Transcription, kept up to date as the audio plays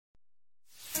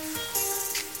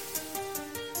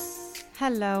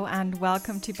Hello and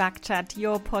welcome to Backchat,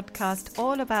 your podcast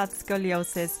all about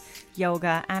scoliosis,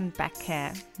 yoga and back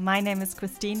care. My name is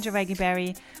Christine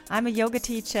Jauregui-Berry. I'm a yoga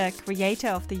teacher, creator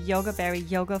of the Yoga-Berry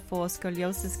Yoga for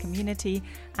Scoliosis community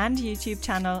and YouTube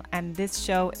channel, and this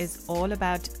show is all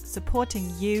about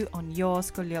supporting you on your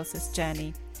scoliosis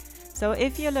journey. So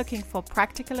if you're looking for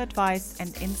practical advice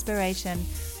and inspiration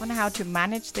on how to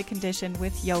manage the condition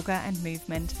with yoga and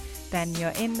movement, then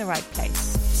you're in the right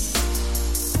place.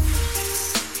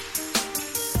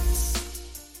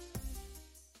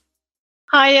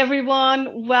 Hi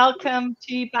everyone, welcome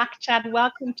to Backchat,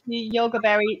 welcome to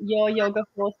Yoga-Berry, your Yoga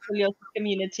for Scoliosis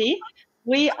community.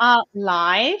 We are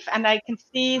live and I can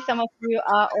see some of you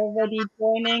are already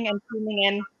joining and tuning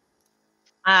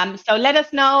in. So let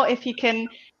us know if you can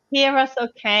hear us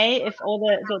okay, if all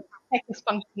the tech is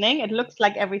functioning. It looks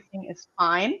like everything is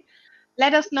fine.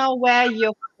 Let us know where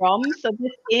you're from. So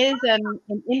this is an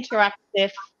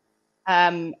interactive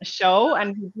show,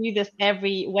 and we do this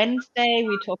every Wednesday.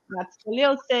 We talk about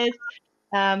scoliosis,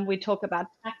 we talk about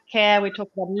back care, we talk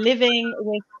about living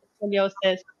with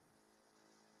scoliosis,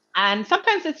 and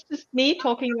sometimes it's just me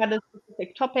talking about a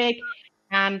specific topic,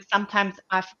 and sometimes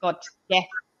I've got guests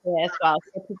here as well.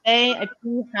 So today I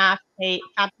do have a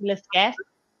fabulous guest,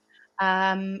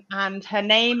 and her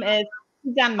name is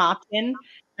Suzanne Martin,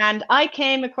 and I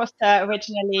came across her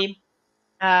originally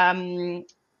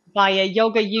via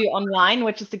Yoga U Online,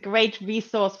 which is a great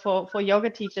resource for yoga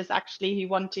teachers actually who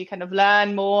want to kind of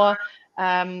learn more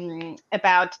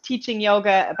about teaching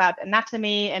yoga, about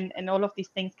anatomy and all of these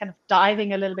things, kind of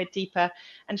diving a little bit deeper.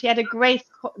 And she had a great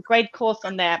course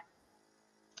on there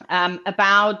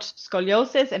about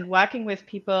scoliosis and working with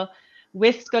people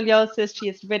with scoliosis. She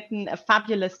has written a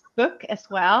fabulous book as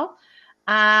well.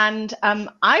 And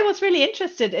I was really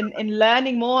interested in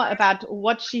learning more about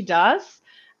what she does.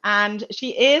 And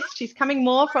she's coming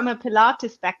more from a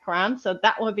Pilates background. So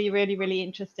that will be really, really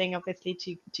interesting, obviously,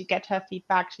 to get her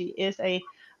feedback. She is a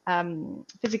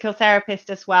physical therapist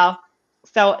as well.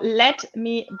 So let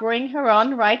me bring her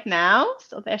on right now.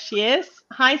 So there she is.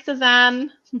 Hi,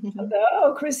 Suzanne.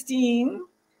 Hello, Christine.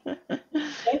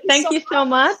 Thank you so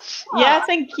much. Yeah,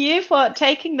 thank you for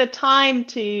taking the time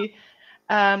to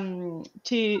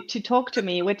talk to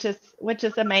me, which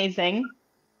is amazing.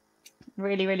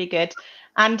 Really, really good.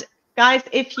 And guys,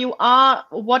 if you are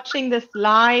watching this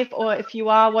live or if you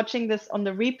are watching this on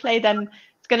the replay, then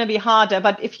it's going to be harder.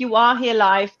 But if you are here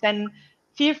live, then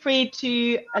feel free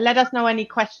to let us know any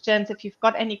questions. If you've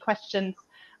got any questions,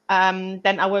 then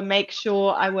I will make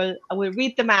sure I will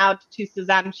read them out to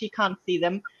Suzanne. She can't see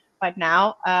them right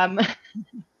now,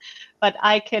 but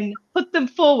I can put them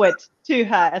forward to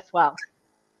her as well.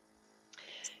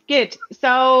 Good.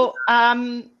 So,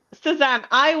 Suzanne,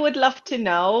 I would love to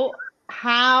know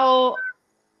how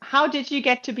did you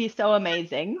get to be so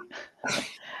amazing?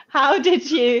 How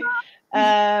did you?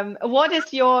 What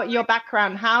is your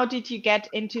background? How did you get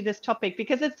into this topic?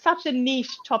 Because it's such a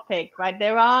niche topic, right?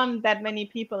 There aren't that many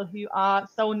people who are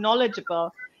so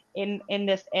knowledgeable in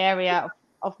this area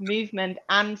of movement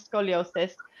and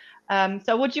scoliosis.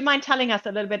 So, would you mind telling us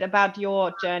a little bit about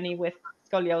your journey with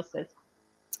scoliosis?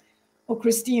 Well,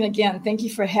 Christine, again, thank you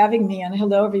for having me, and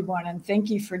hello, everyone, and thank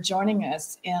you for joining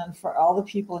us and for all the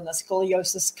people in the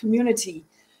scoliosis community,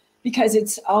 because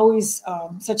it's always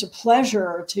such a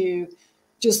pleasure to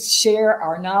just share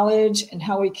our knowledge and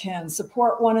how we can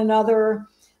support one another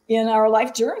in our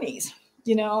life journeys,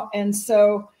 and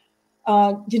so,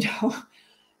 I've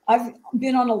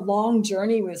been on a long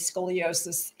journey with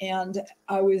scoliosis, and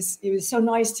it was so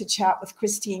nice to chat with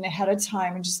Christine ahead of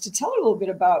time and just to tell her a little bit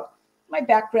about my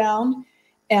background.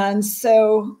 And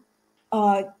so,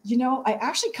 I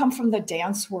actually come from the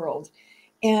dance world,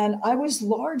 and I was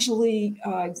largely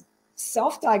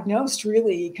self-diagnosed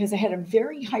really because I had a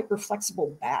very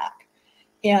hyperflexible back.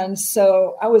 And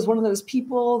so I was one of those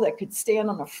people that could stand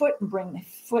on a foot and bring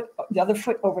the other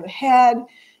foot over the head.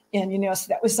 And, so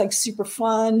that was like super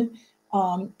fun.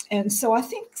 And so I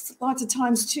think lots of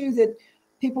times too, that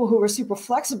people who are super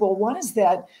flexible, one is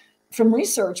that from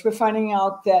research, we're finding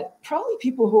out that probably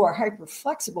people who are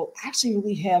hyperflexible actually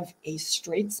really have a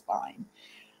straight spine,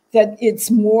 that it's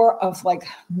more of like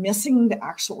missing the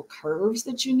actual curves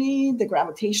that you need, the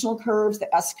gravitational curves,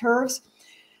 the S curves.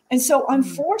 And so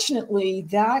unfortunately,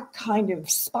 that kind of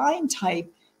spine type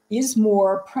is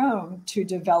more prone to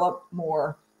develop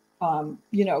more, kind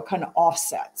of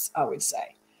offsets, I would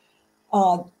say.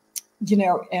 And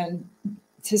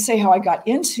to say how I got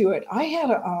into it, I had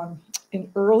an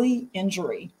early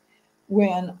injury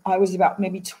when I was about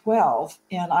maybe 12,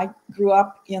 and I grew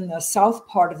up in the south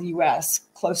part of the U.S.,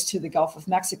 close to the Gulf of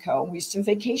Mexico, and we used to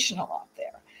vacation a lot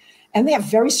there. and they have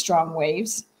very strong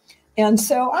waves. And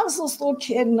so I was this little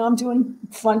kid, and I'm doing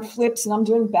front flips and I'm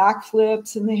doing back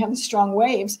flips, and they have strong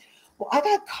waves. Well, I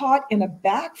got caught in a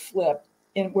back flip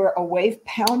where a wave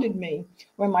pounded me,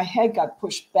 where my head got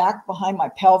pushed back behind my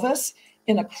pelvis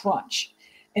in a crunch.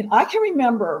 And I can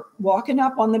remember walking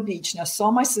up on the beach, and I saw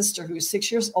my sister, who was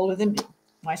 6 years older than me,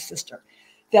 my sister,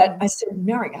 that I said,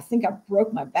 Mary, I think I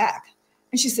broke my back.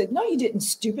 And she said, no, you didn't,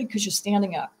 stupid, because you're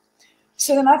standing up.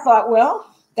 So then I thought,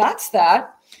 well, that's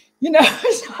that. So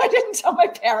I didn't tell my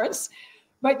parents.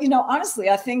 But, honestly,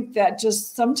 I think that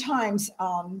just sometimes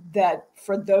that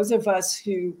for those of us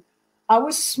who, I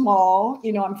was small,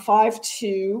 I'm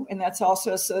 5'2", and that's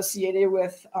also associated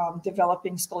with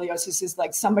developing scoliosis, is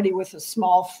like somebody with a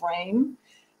small frame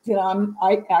that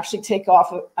I actually take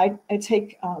off. I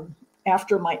take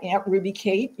after my Aunt Ruby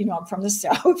Kate, I'm from the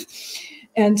South.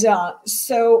 And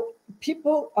so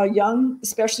people are young,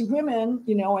 especially women,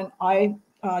 and I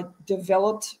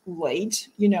developed late,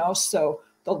 so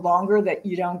the longer that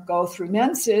you don't go through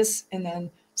menses and then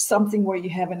something where you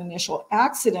have an initial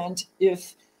accident,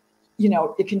 if,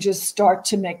 it can just start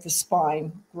to make the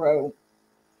spine grow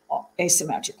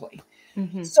asymmetrically.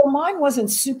 Mm-hmm. So mine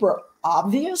wasn't super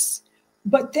obvious,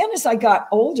 but then as I got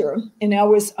older and I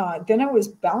was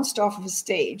bounced off of a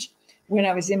stage when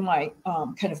I was in my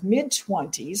kind of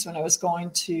mid-20s, when I was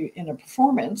going in a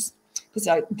performance, because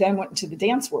I then went into the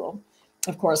dance world,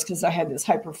 of course, because I had this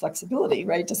hyperflexibility,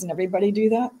 right? Doesn't everybody do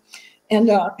that?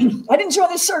 And I didn't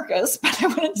join the circus, but I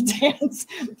went into dance.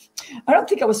 I don't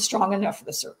think I was strong enough for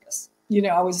the circus.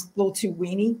 I was a little too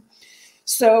weenie.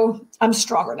 So I'm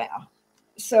stronger now.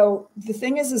 So the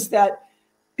thing is that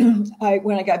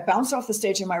when I got bounced off the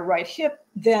stage in my right hip,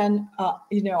 then,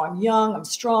 I'm young, I'm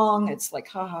strong. It's like,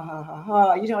 ha, ha, ha, ha,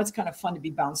 ha. It's kind of fun to be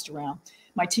bounced around.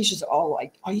 My teachers are all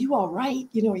like, are you all right?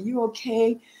 Are you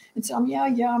okay? And so yeah,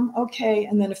 I'm okay.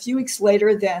 And then a few weeks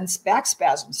later, then back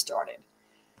spasms started.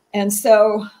 And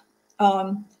so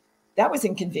that was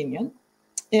inconvenient.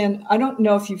 And I don't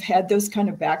know if you've had those kind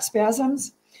of back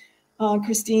spasms,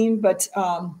 Christine, but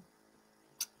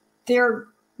they're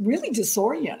really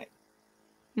disorienting.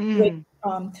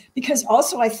 Because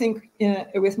also I think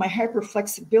with my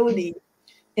hyperflexibility,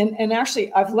 and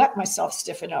actually I've let myself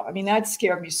stiffen up. I mean, that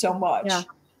scared me so much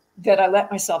that I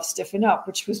let myself stiffen up,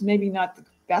 which was maybe not the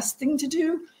best thing to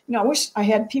do. I wish I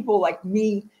had people like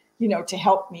me, to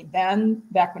help me then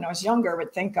back when I was younger,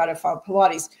 but thank God I found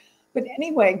Pilates. But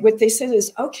anyway, what they said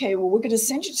is, okay, well, we're going to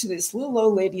send you to this little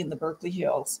old lady in the Berkeley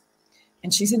Hills,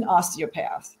 and she's an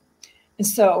osteopath. And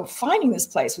so finding this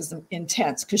place was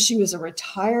intense because she was a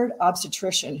retired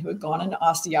obstetrician who had gone into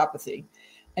osteopathy,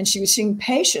 and she was seeing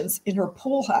patients in her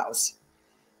pool house.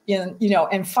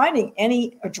 And finding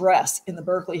any address in the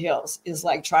Berkeley Hills is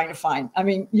like trying to find, I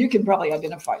mean, you can probably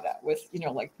identify that with,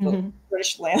 like the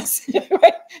British lands,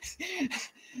 right?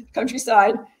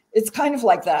 Countryside. It's kind of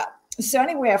like that. So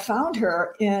anyway, I found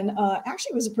her, and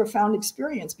actually it was a profound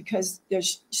experience because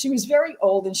she was very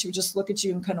old, and she would just look at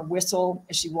you and kind of whistle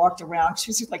as she walked around. She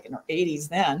was like in her 80s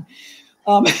then.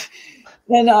 And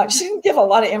she didn't give a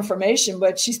lot of information,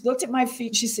 but she looked at my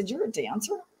feet. She said, "You're a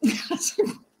dancer?" I said,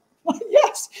 well,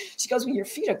 yes. She goes, "Well, your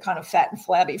feet are kind of fat and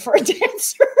flabby for a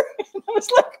dancer." And I was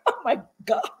like, "Oh my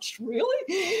gosh,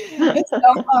 really?" And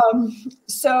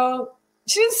so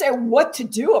she didn't say what to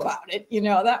do about it.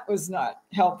 That was not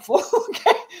helpful.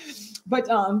 Okay. But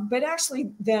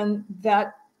actually then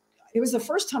it was the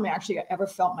first time I ever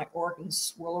felt my organs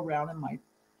swirl around in my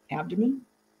abdomen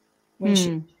when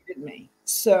she treated me.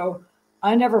 So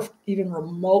I never even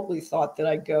remotely thought that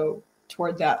I'd go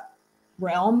toward that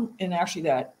realm. And actually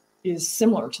that is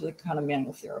similar to the kind of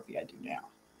manual therapy I do now.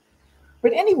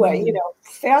 But anyway,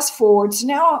 fast forward. So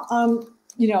now,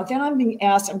 then I'm being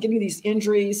asked, I'm getting these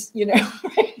injuries,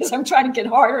 right? As I'm trying to get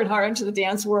harder and harder into the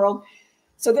dance world.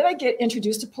 So then I get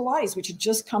introduced to Pilates, which had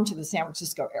just come to the San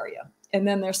Francisco area. And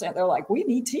then they're like, we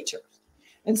need teachers.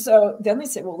 And so then they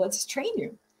said, well, let's train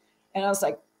you. And I was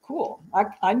like, cool.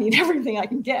 I need everything I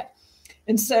can get.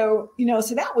 And so,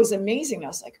 so that was amazing. I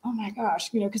was like, oh my gosh,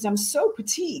 because I'm so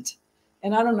petite.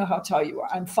 And I don't know how tall you are.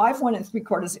 I'm 5'1" and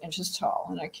 3/4 inches tall.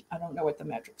 And I don't know what the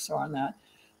metrics are on that.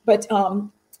 But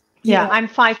I'm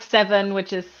 5'7",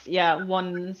 which is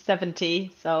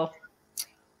 170. So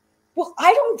well,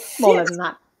 I don't fit. Smaller than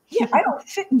that. Yeah, I don't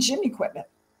fit in gym equipment.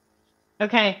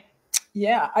 Okay.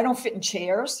 Yeah, I don't fit in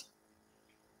chairs.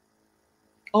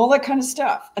 All that kind of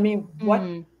stuff. I mean, what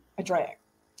a drag.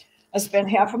 I spent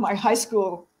half of my high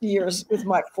school years with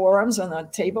my forearms on the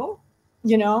table,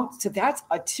 so that's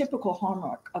a typical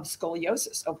hallmark of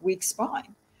scoliosis, of weak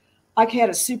spine. I had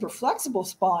a super flexible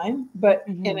spine, but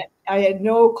I had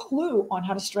no clue on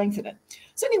how to strengthen it.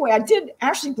 So anyway, I did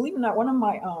actually, believe it or not, one of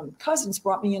my cousins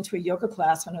brought me into a yoga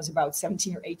class when I was about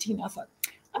 17 or 18. I thought,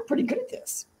 I'm pretty good at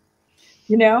this,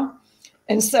 you know?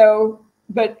 And so,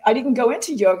 but I didn't go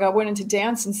into yoga. I went into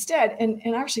dance instead. And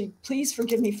actually, please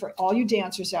forgive me for all you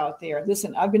dancers out there.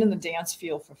 Listen, I've been in the dance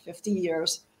field for 50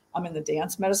 years. I'm in the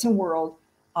dance medicine world.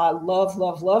 I love,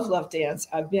 love, love, love dance.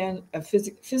 I've been a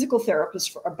physical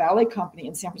therapist for a ballet company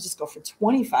in San Francisco for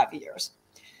 25 years.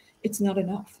 It's not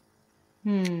enough.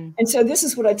 And so this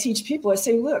is what I teach people. I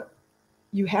say, look,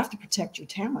 you have to protect your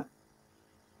talent.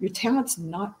 Your talent's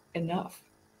not enough.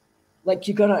 Like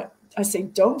I say,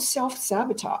 don't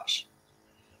self-sabotage.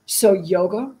 So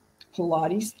yoga,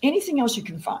 Pilates, anything else you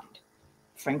can find,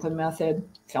 Franklin Method,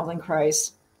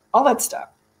 Feldenkrais, all that stuff.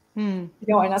 You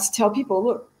know, and that's to tell people,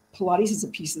 look, Pilates is a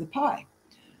piece of the pie.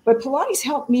 But Pilates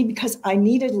helped me because I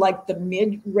needed like the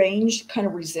mid-range kind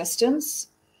of resistance.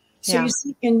 So you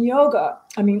see, in yoga,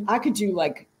 I mean, I could do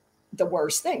like the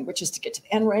worst thing, which is to get to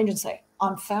the end range and say,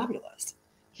 I'm fabulous,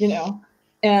 you know,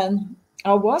 and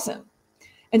I wasn't.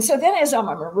 And so then as I'm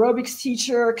an aerobics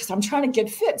teacher, because I'm trying to get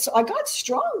fit, so I got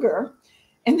stronger.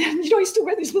 And then, you know, I used to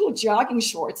wear these little jogging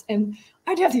shorts, and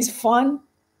I'd have these fun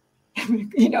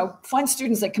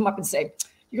students that come up and say,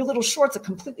 your little shorts are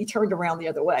completely turned around the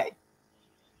other way.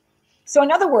 So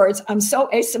in other words, I'm so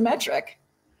asymmetric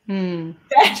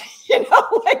that, you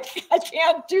know, like I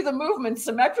can't do the movement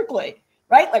symmetrically,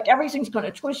 right? Like everything's kind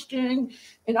of twisting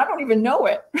and I don't even know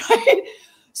it, right?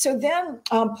 So then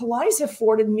Pilates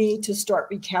afforded me to start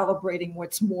recalibrating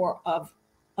what's more of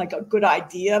like a good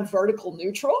idea, vertical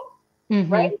neutral,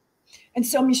 right? And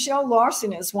so Michelle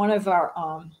Larson is one of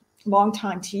our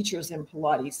longtime teachers in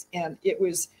Pilates. And it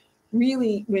was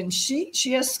really when she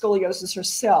has scoliosis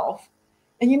herself.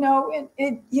 And, you know,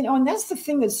 and that's the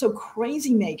thing that's so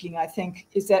crazy making, I think,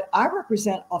 is that I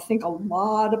represent, I think, a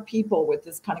lot of people with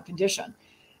this kind of condition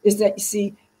is that you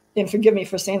see, and forgive me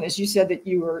for saying this, you said that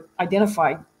you were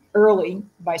identified early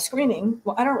by screening.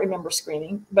 Well, I don't remember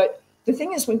screening, but the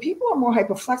thing is when people are more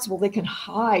hyperflexible, they can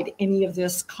hide any of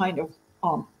this kind of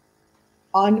on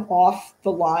off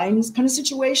the lines kind of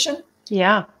situation.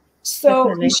 Yeah. So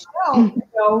definitely. Michelle, you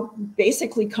know,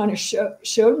 basically kind of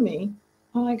showed me,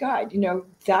 oh my God, you know,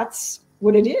 that's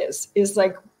what it is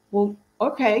like, well,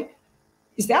 okay,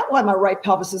 is that why my right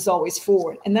pelvis is always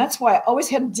forward? And that's why I always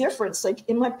had a difference, like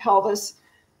in my pelvis,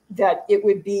 that it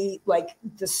would be like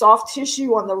the soft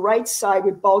tissue on the right side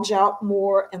would bulge out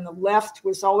more and the left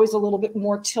was always a little bit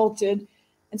more tilted.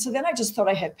 And so then I just thought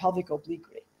I had pelvic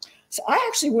obliquity. So I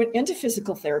actually went into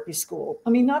physical therapy school.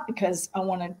 I mean, not because I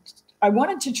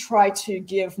wanted to try to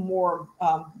give more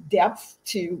depth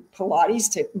to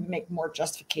Pilates to make more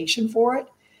justification for it.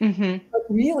 But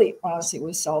really, honestly, it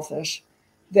was selfish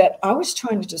that I was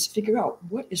trying to just figure out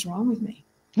what is wrong with me.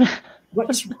 What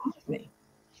is wrong with me?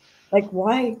 Like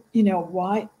why,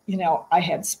 I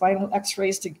had spinal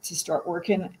x-rays to start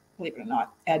working, believe it or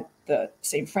not, at the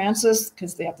St. Francis,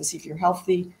 because they have to see if you're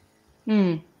healthy.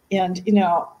 And, you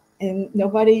know, and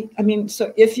nobody, I mean,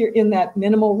 so if you're in that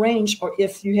minimal range or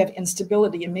if you have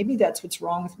instability, and maybe that's what's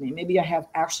wrong with me, maybe I have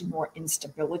actually more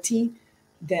instability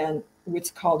than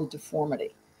what's called a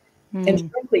deformity.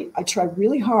 And frankly, I tried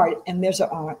really hard. And there's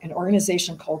an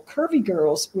organization called Curvy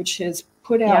Girls, which has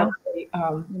put out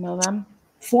a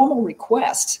formal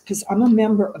request, because I'm a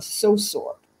member of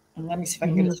SOSOR. And let me see if I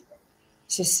can get this right.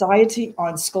 Society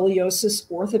on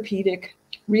Scoliosis, Orthopedic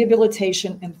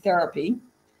Rehabilitation and Therapy.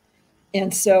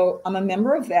 And so I'm a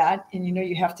member of that. And, you know,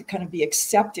 you have to kind of be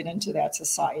accepted into that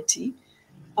society,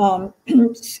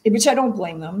 which I don't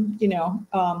blame them, you know.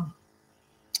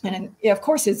 And of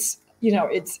course, it's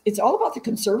all about the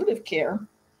conservative care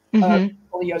of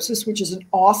scoliosis, which is an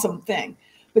awesome thing.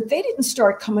 But they didn't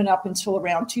start coming up until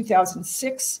around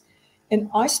 2006. And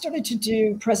I started to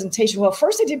do presentations. Well,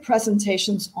 first I did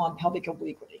presentations on pelvic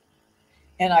obliquity.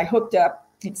 And I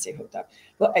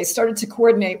but I started to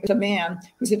coordinate with a man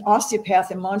who's an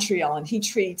osteopath in Montreal, and he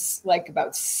treats like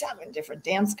about 7 different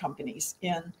dance companies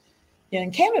in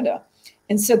Canada.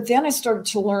 And so then I started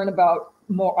to learn about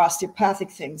more osteopathic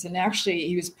things. And actually,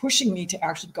 he was pushing me to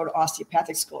actually go to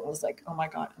osteopathic school. I was like, oh my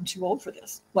God, I'm too old for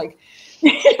this. Like,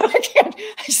 I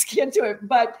just can't do it.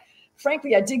 But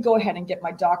frankly, I did go ahead and get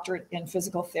my doctorate in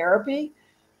physical therapy.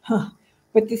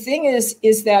 But the thing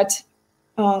is that,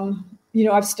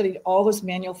 I've studied all those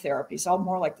manual therapies, all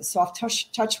more like the soft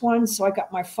touch ones. So I got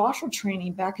my fascial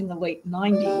training back in the late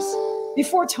 90s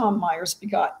before Tom Myers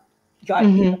got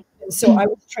and so I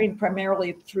was trained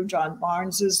primarily through John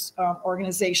Barnes's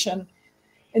organization.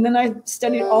 And then I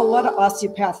studied a lot of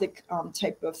osteopathic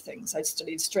type of things. I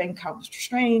studied strain, counter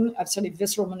strain. I've studied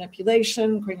visceral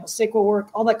manipulation, craniosacral work,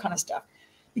 all that kind of stuff.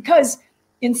 Because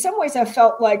in some ways I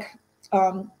felt like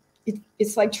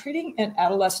it's like treating an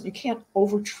adolescent. You can't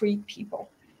over-treat people.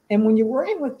 And when you're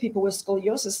working with people with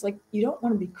scoliosis, like you don't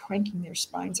want to be cranking their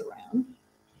spines around.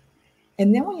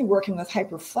 And then when you're working with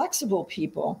hyperflexible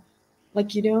people,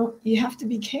 like you have to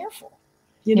be careful,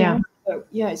 you know? So,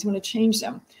 you want to change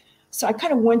them. So I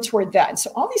kind of went toward that. And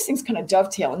so all these things kind of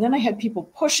dovetail. And then I had people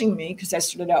pushing me because I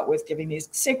started out with giving these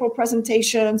sacral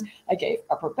presentations. I gave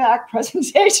upper back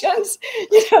presentations,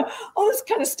 all this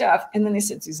kind of stuff. And then they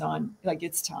said, Suzanne, like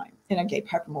it's time. And I gave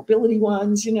hypermobility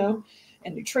ones,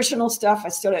 and nutritional stuff.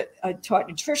 I taught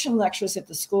nutrition lectures at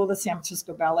the School of the San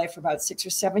Francisco Ballet for about 6 or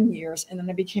 7 years. And then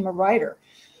I became a writer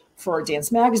for Dance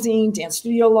Magazine, Dance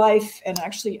Studio Life. And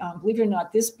actually, believe it or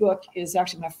not, this book is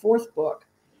actually my 4th book.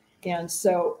 And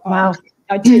so wow.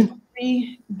 I did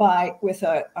 3 with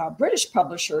a British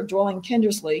publisher, Dorling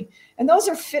Kindersley, and those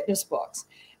are fitness books.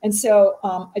 And so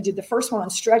I did the first one on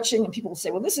stretching, and people will say,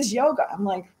 well, this is yoga. I'm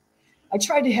like, I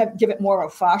tried to give it more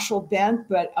of a fascial bent,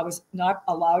 but I was not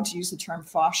allowed to use the term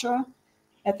fascia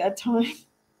at that time.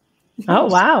 Oh,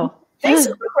 wow. Thanks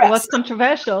for the press. It was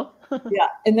controversial. Yeah.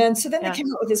 And then they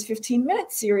came out with this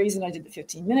 15-minute series, and I did the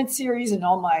 15-minute series, and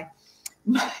all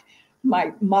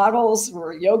my models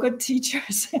were yoga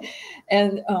teachers.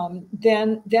 And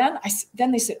then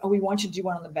they said, oh, we want you to do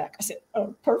one on the back. I said,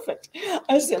 oh, perfect.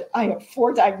 I said, I have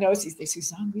 4 diagnoses. They said,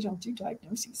 Suzanne, we don't do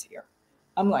diagnoses here.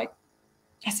 I'm like,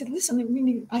 I said,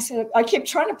 listen, I kept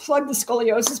trying to plug the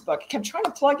scoliosis book. I kept trying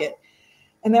to plug it.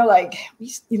 And they're like,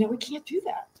 we can't do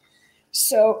that.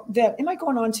 So then, am I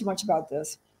going on too much about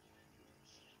this?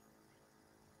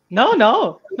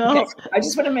 No. Okay. I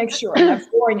just want to make sure I'm not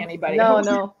boring anybody. No,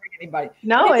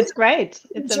 it's great.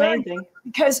 It's amazing.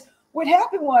 Because what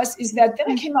happened is that then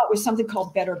I came out with something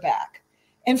called Better Back.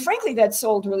 And frankly, that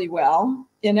sold really well.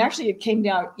 And actually it came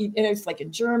down, and it's like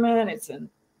in German, it's in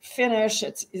Finnish,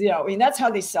 it's, that's how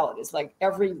they sell it. It's like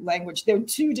every language. There are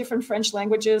 2 different French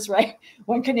languages, right?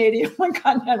 One Canadian, one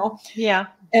continental. Yeah.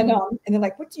 And they're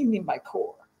like, what do you mean by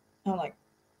core? And I'm like,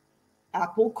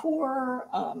 apple core,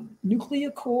 nuclear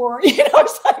core,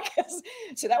 it's like,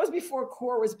 so that was before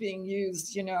core was being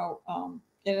used, and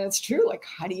it's true. Like,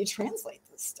 how do you translate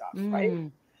this stuff? Right.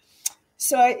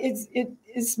 So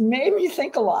it's made me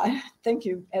think a lot. Thank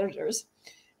you, editors.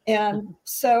 And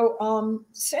so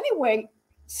anyway,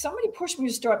 somebody pushed me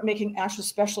to start making actual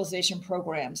specialization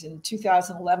programs. In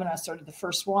 2011, I started the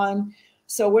first one.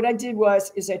 So what I did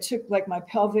is I took like my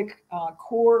pelvic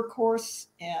core course,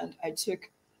 and I took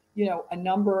a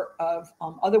number of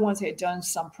other ones. I had done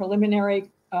some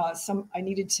preliminary, I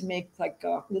needed to make like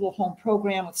a little home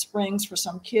program with springs for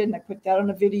some kid, and I put that on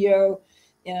a video.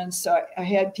 And so I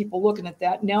had people looking at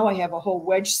that. Now I have a whole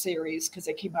wedge series because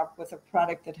I came up with a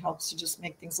product that helps to just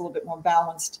make things a little bit more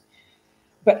balanced.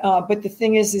 But the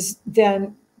thing is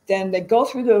then they go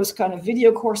through those kind of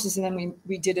video courses, and then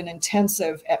we did an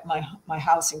intensive at my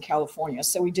house in California.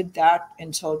 So we did that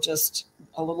until just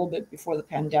a little bit before the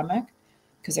pandemic,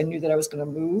 because I knew that I was going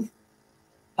to move.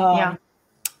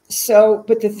 So,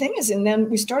 but the thing is, and then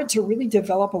we started to really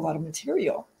develop a lot of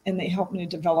material, and they helped me to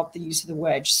develop the use of the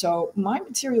wedge. So my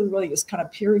material really is kind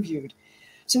of peer reviewed.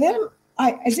 So then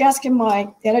I was asking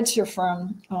my editor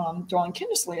from Dorling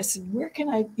Kindersley, I said, where can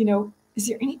I, is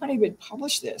there anybody who would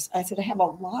publish this? I said, I have a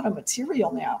lot of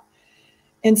material now.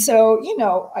 And so,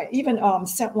 I even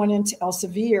sent one into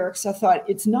Elsevier because I thought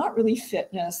it's not really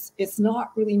fitness. It's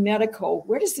not really medical.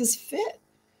 Where does this fit?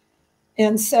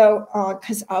 And so,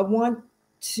 because I want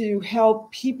to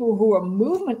help people who are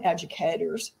movement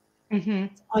educators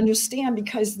understand,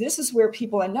 because this is where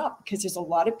people end up, because there's a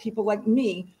lot of people like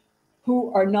me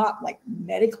who are not like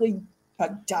medically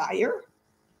dire.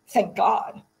 Thank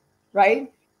God.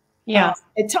 Right. Yeah.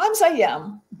 At times I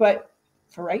am, but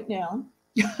for right now,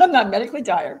 I'm not medically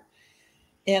dire.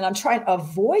 And I'm trying to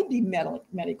avoid being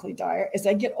medically dire as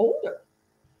I get older,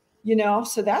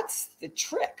 so that's the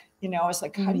trick, it's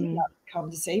like, how do you not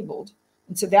become disabled?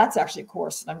 And so that's actually a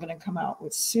course that I'm going to come out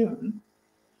with soon.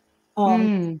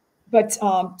 But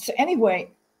so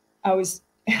anyway, I was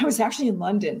actually in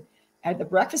London at the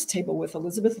breakfast table with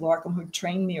Elizabeth Larkham, who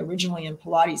trained me originally in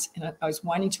Pilates. And I was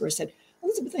whining to her, I said,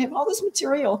 Elizabeth, I have all this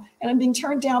material and I'm being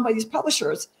turned down by these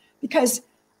publishers because,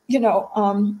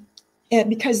 and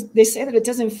because they say that it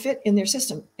doesn't fit in their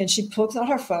system. And she pulls out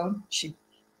her phone. She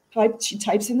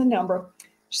types in the number.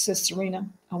 She says, Serena,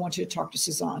 I want you to talk to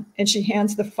Suzanne. And she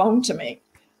hands the phone to me.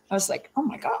 I was like, oh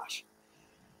my gosh.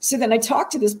 So then I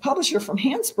talked to this publisher from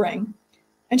Handspring,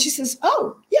 and she says,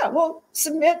 oh yeah, well,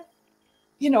 submit,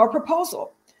 a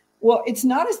proposal. Well, it's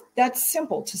not that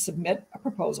simple to submit a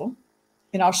proposal,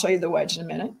 and I'll show you the wedge in a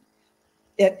minute.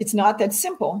 It's not that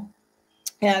simple.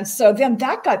 And so then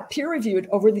that got peer reviewed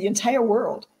over the entire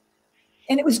world.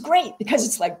 And it was great because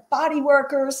it's like body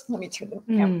workers. Let me turn the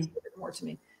camera a bit more to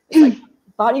me. It's like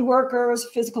body workers,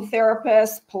 physical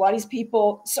therapists, Pilates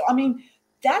people. So, I mean,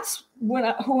 that's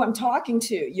who I'm talking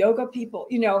to, yoga people,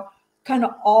 you know, kind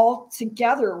of all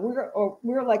together.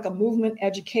 We're like a movement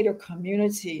educator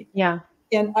community. Yeah.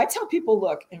 And I tell people,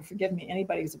 look, and forgive me,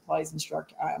 anybody who's a Pilates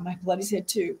instructor, I'm a Pilates head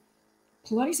too.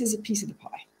 Pilates is a piece of the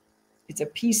pie. It's a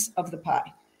piece of the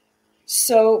pie.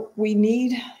 So we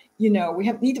need, you know,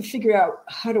 need to figure out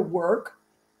how to work.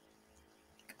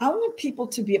 I want people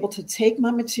to be able to take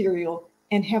my material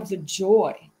and have the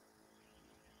joy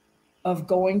of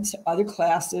going to other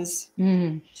classes,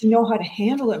 to know how to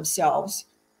handle themselves.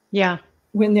 Yeah.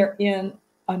 When they're in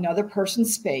another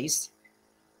person's space.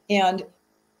 And,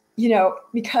 you know,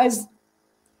 because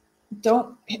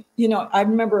I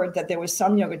remember that there was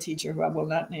some yoga teacher who I will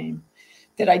not name,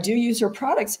 that I do use her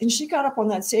products. And she got up on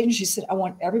that stage and she said, I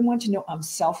want everyone to know I'm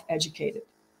self-educated.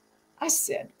 I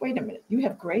said, wait a minute, you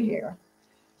have gray hair.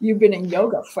 You've been in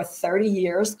yoga for 30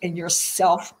 years and you're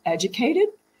self-educated?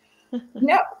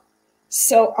 No.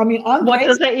 So, I mean, what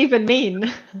does that even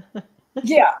mean?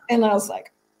 Yeah. And I was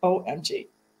like, OMG.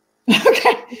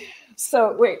 Okay.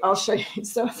 So wait, I'll show you.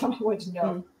 So somebody wanted to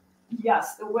know.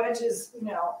 Yes, the wedges, you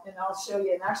know, and I'll show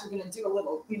you. I'm actually going to do a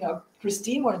little, you know,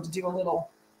 Christine wanted to do a little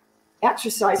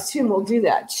exercise too, and we'll do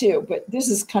that too. But this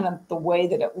is kind of the way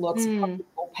that it looks,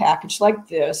 packaged like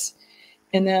this.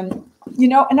 And then, you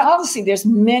know, and obviously there's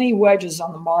many wedges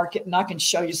on the market, and I can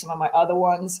show you some of my other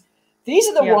ones. These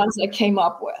are the ones I came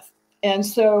up with. And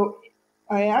so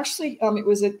I actually, it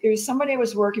was somebody I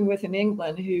was working with in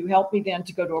England who helped me then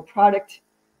to go to a product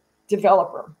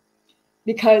developer,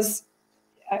 because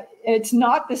it's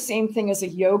not the same thing as a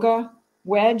yoga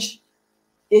wedge.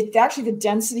 It actually, the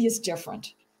density is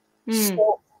different.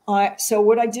 So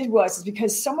what I did was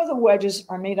because some of the wedges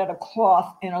are made out of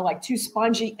cloth and are like too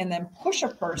spongy and then push a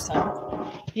person.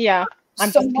 Yeah.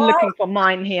 I'm just looking for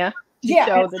mine here to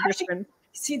show the difference.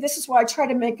 See, this is why I try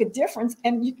to make a difference.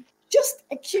 And you just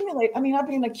accumulate. I mean, I've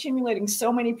been accumulating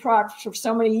so many products for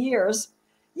so many years.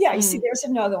 Yeah, you see, there's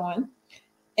another one.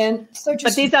 And so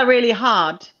but these are really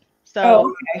hard.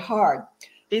 So hard.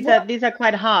 These are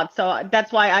quite hard. So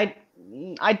that's why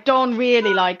I don't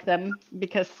really like them,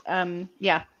 because well,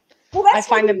 that's I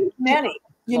find them many.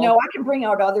 You know, I can bring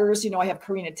out others. You know, I have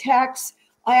Karina Tex.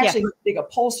 I actually have big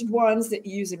upholstered ones that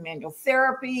you use in manual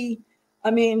therapy.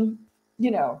 I mean,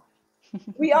 you know,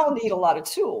 we all need a lot of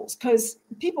tools because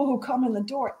people who come in the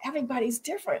door, everybody's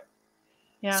different.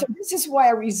 Yeah. So this is why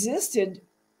I resisted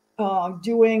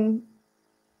doing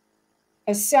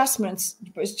assessments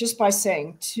just by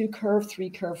saying 2 curve, 3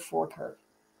 curve, 4 curve.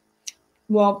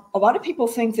 Well, a lot of people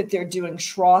think that they're doing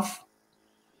Schroth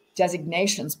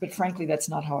designations, but frankly, that's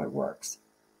not how it works.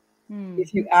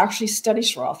 If you actually study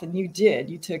Schroth, and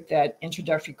you took that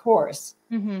introductory course,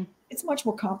 it's much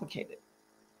more complicated.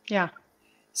 Yeah.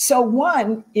 So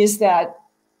one is that,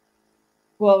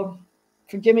 well,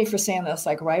 forgive me for saying this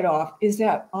like right off, is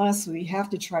that honestly, we have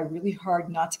to try really hard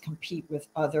not to compete with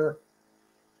other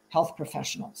health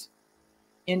professionals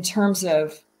in terms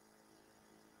of,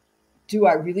 do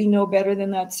I really know better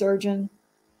than that surgeon?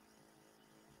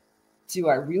 Do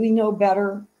I really know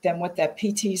better than what that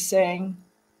PT is saying?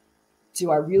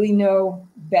 Do I really know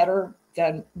better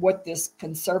than what this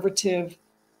conservative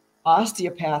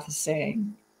osteopath is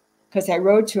saying? Because I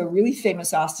wrote to a really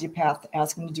famous osteopath to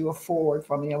ask him to do a forward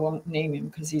for me. I won't name him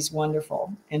because he's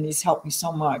wonderful. And he's helped me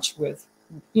so much with,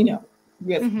 you know,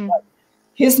 with what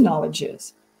his knowledge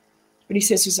is. But he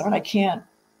says, Suzanne, I can't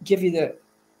give you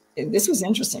and this was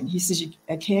interesting. He says,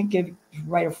 I can't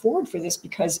write a forward for this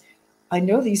because I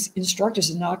know these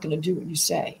instructors are not going to do what you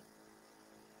say.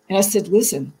 And I said,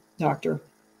 listen, doctor,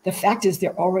 the fact is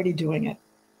they're already doing it.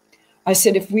 I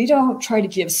said, if we don't try to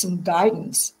give some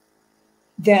guidance,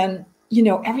 then, you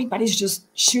know, everybody's just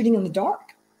shooting in the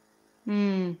dark.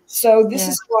 So this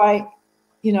is why,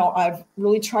 you know, I've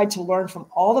really tried to learn from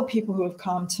all the people who have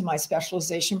come to my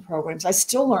specialization programs. I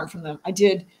still learn from them. I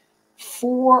did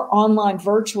 4 online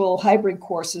virtual hybrid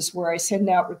courses where I send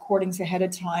out recordings ahead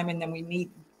of time and then we meet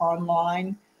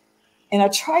online. And I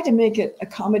tried to make it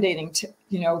accommodating to,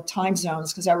 you know, time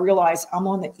zones, because I realize I'm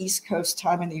on the East Coast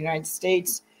time in the United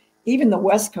States. Even the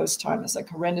West Coast time is like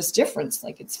horrendous difference,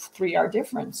 like it's 3-hour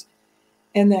difference.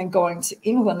 And then going to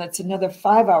England, that's another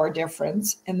 5-hour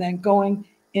difference. And then going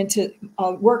into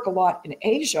work a lot in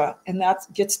Asia, and that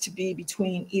gets to be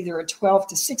between either a 12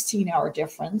 to 16-hour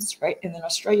difference, right? And then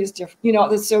Australia's different, you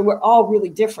know, so we're all really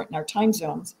different in our time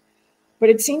zones. but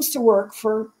it seems to work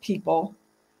for people,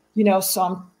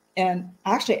 and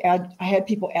actually I had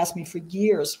people ask me for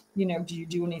years, do you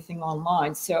do anything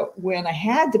online? So when I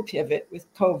had to pivot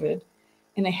with COVID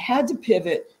and I had to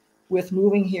pivot with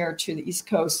moving here to the East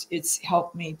Coast, it's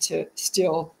helped me to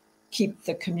still keep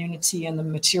the community and the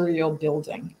material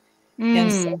building.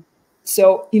 And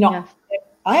so Yeah.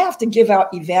 I have to give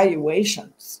out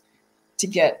evaluations to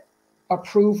get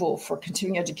approval for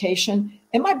continuing education,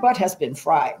 and my butt has been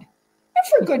fried, and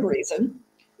for good reason.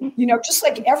 Just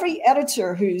like every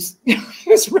editor who's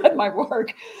read my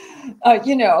work,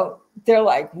 they're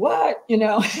like, what?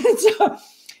 So,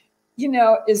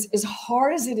 as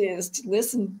hard as it is to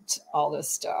listen to all this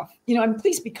stuff, and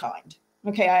please be kind.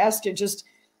 Okay, I asked you just,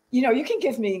 you can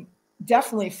give me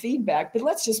definitely feedback, but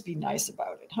let's just be nice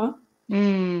about it, huh?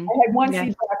 I had one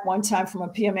feedback one time from a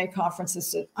PMA conference that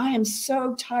said, I am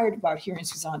so tired about hearing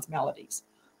Suzanne's melodies.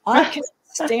 I can't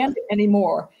stand it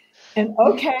anymore. And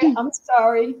okay, I'm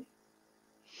sorry.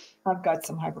 I've got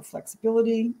some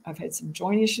hyperflexibility. I've had some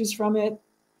joint issues from it.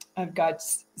 I've got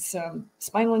some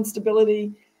spinal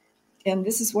instability. And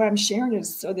this is why I'm sharing it,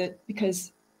 so that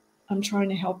because I'm trying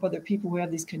to help other people who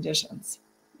have these conditions.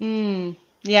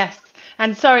 Yes.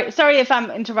 And sorry if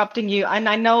I'm interrupting you. And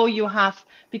I know you have,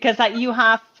 because you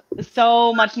have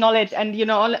so much knowledge. And,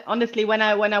 honestly, when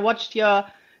I watched your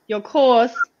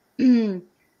course,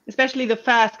 especially the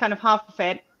first kind of half of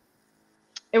it,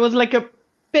 it was like a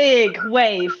big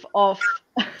wave of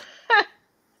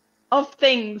of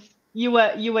things you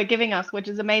were giving us, which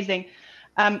is amazing.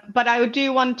 But I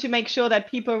do want to make sure that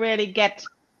people really get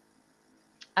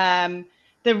the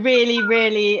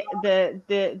really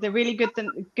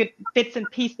good bits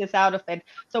and pieces out of it.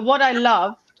 So what I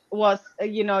loved was,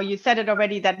 you said it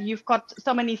already, that you've got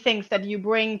so many things that you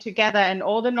bring together, and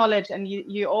all the knowledge, and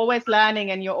you're always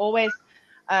learning, and you're always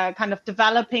kind of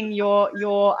developing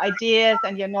your ideas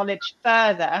and your knowledge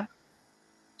further,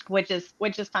 which is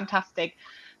fantastic.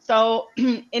 So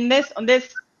on this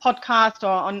podcast,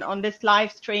 or on this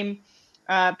live stream,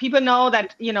 people know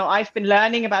that I've been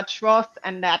learning about Schroth,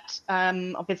 and that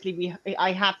obviously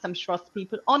I had some Schroth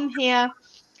people on here,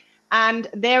 and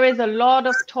there is a lot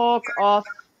of talk of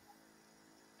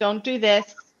don't do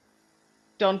this,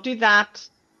 don't do that,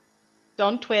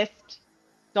 don't twist,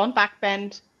 don't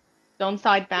backbend, don't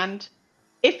side bend.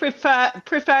 If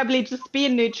preferably just be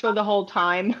in neutral the whole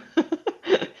time,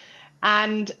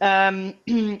 and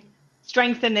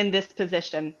strengthen in this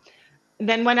position.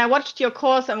 Then when I watched your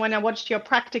course and when I watched your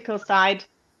practical side,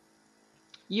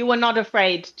 you were not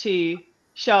afraid to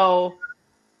show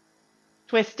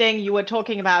twisting. You were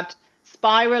talking about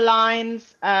spiral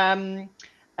lines.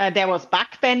 There was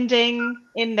backbending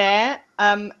in there.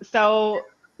 So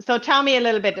tell me a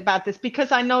little bit about this,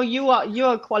 because I know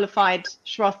you're a qualified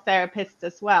Schroth therapist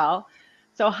as well.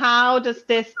 So how does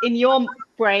this, in your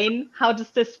brain, how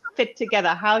does this fit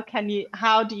together? How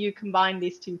do you combine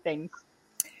these two things?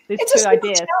 It's a super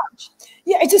challenge.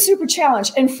 Yeah, it's a super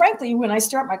challenge. And frankly, when I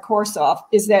start my course off,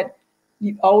 is that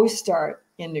you always start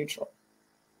in neutral.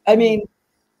 I mean,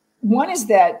 one is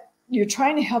that you're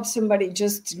trying to help somebody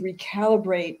just to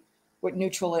recalibrate what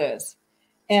neutral is.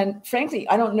 And frankly,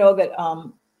 I don't know that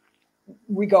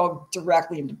we go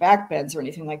directly into backbends or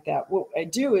anything like that. What I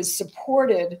do is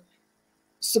supported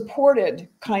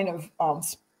kind of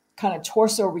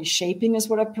torso reshaping is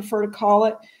what I prefer to call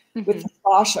it, with the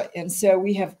fascia. And so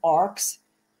we have arcs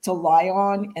to lie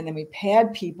on, and then we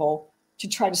pad people to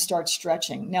try to start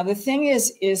stretching. Now, the thing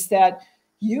is that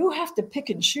you have to pick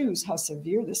and choose how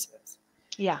severe this is.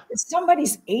 Yeah. If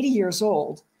somebody's 80 years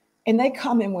old and they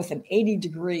come in with an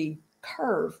 80-degree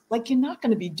curve, like, you're not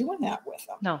going to be doing that with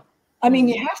them. No. I mean,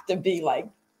 you have to be like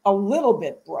a little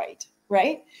bit bright,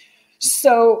 right?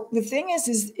 So the thing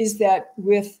is that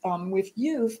with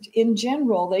youth in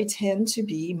general, they tend to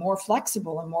be more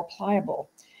flexible and more pliable.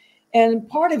 And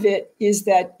part of it is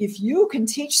that if you can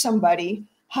teach somebody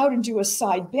how to do a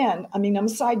side bend, I mean, I'm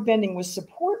side bending with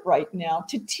support right now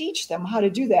to teach them how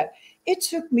to do that. It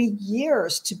took me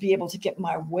years to be able to get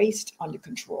my waist under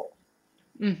control,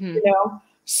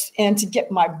 and to get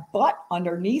my butt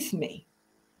underneath me.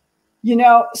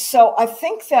 So I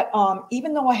think that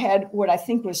even though I had what I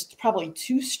think was probably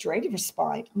too straight of a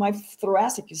spine, my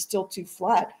thoracic is still too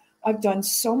flat. I've done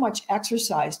so much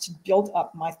exercise to build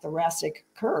up my thoracic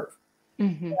curve.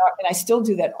 And I still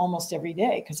do that almost every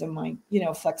day because of my,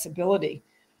 flexibility.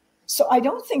 So I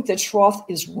don't think that Schroth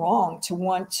is wrong to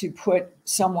want to put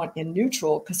someone in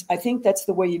neutral, because I think that's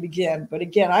the way you begin. But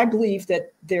again, I believe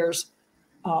that there's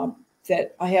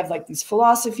that I have like these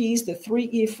philosophies, the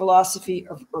 3E philosophy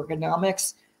of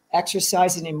ergonomics,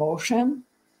 exercise, and emotion.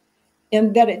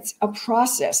 and that it's a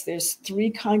process. There's 3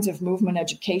 kinds of movement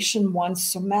education, one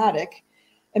somatic.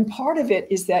 And part of it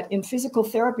is that in physical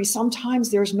therapy,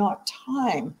 sometimes there's not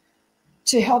time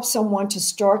to help someone to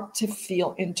start to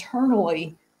feel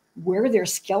internally where their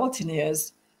skeleton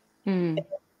is,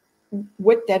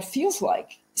 what that feels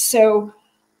like. So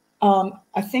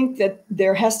I think that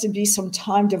there has to be some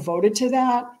time devoted to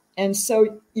that. And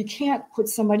so you can't put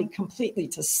somebody completely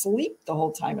to sleep the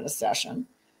whole time in a session.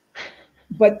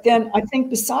 But then I think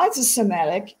besides the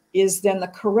somatic is then the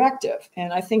corrective.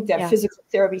 And I think that physical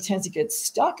therapy tends to get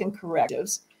stuck in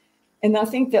correctives. And I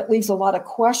think that leaves a lot of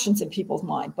questions in people's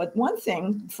mind. But one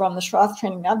thing from the Schroth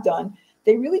training I've done,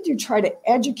 they really do try to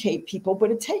educate people,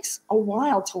 but it takes a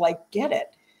while to like get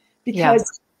it.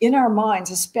 Because in our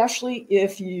minds, especially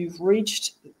if you've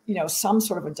reached, some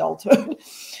sort of adulthood,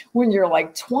 when you're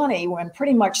like 20, when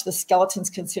pretty much the skeleton's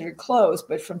considered closed,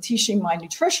 but from teaching my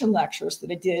nutrition lectures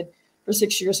that I did for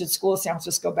 6 years at School of San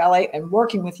Francisco Ballet and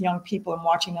working with young people and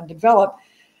watching them develop,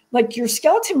 like your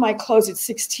skeleton might close at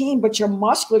 16, but your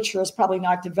musculature is probably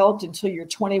not developed until you're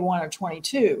 21 or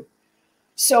 22.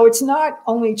 So it's not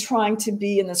only trying to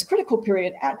be in this critical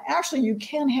period, and actually you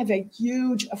can have a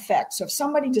huge effect. So if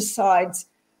somebody decides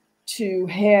to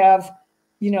have,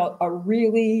 a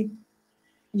really,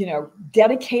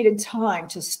 dedicated time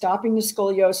to stopping the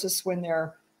scoliosis when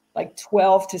they're like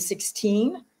 12 to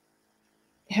 16,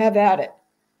 have at it.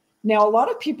 Now, a lot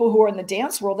of people who are in the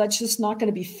dance world, that's just not going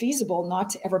to be feasible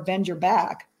not to ever bend your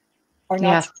back or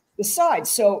not to the side.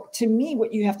 So to me,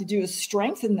 what you have to do is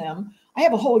strengthen them. I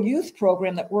have a whole youth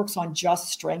program that works on just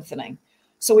strengthening.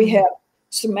 So we have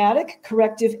somatic,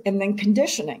 corrective, and then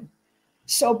conditioning.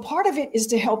 So part of it is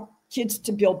to help kids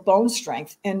to build bone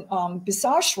strength. And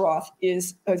Bissau Schroth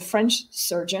is a French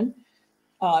surgeon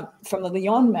from the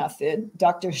Lyon method,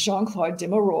 Dr. Jean-Claude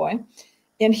Demeroy.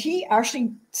 And he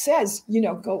actually says,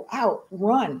 go out,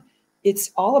 run.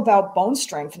 It's all about bone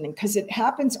strengthening because it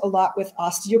happens a lot with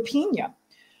osteopenia.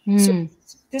 So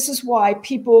this is why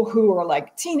people who are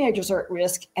like teenagers are at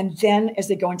risk. And then as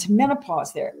they go into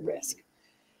menopause, they're at risk.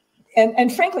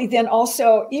 And frankly, then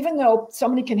also, even though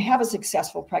somebody can have a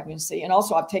successful pregnancy, and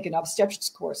also I've taken obstetrics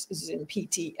courses in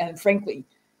PT, and frankly,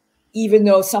 even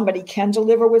though somebody can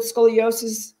deliver with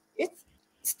scoliosis, it's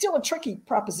still a tricky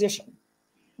proposition.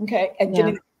 Okay.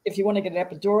 And if you want to get an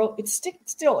epidural, it's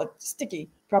still a sticky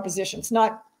proposition. It's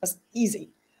not as easy.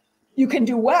 You can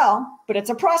do well, but it's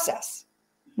a process.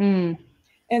 And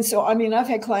so, I've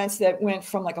had clients that went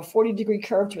from like a 40-degree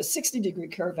curve to a 60-degree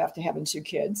curve after having 2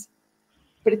 kids.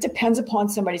 But it depends upon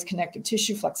somebody's connective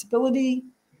tissue flexibility,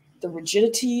 the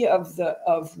rigidity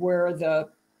of where the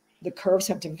curves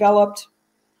have developed.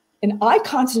 And I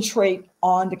concentrate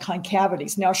on the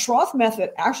concavities. Now, Schroth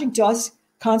method actually does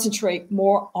concentrate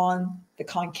more on the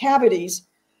concavities,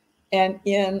 and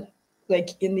in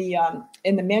the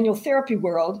manual therapy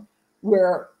world,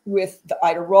 where with the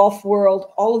Ida Rolf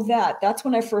world, all of that, that's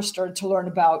when I first started to learn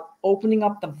about opening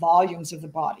up the volumes of the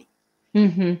body.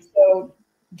 So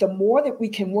the more that we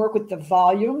can work with the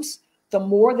volumes, the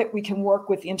more that we can work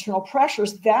with the internal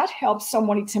pressures, that helps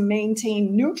somebody to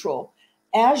maintain neutral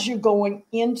as you're going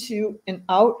into and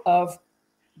out of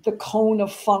the cone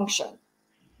of function.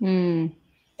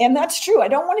 And that's true. I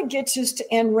don't want to get just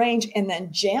to end range and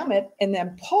then jam it and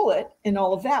then pull it and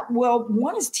all of that. Well,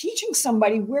 one is teaching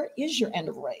somebody, where is your end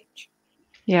of range?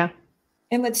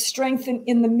 And let's strengthen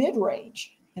in the mid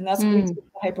range. And that's what we do in the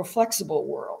hyperflexible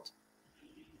world.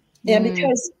 And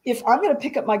because if I'm going to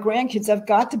pick up my grandkids, I've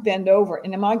got to bend over.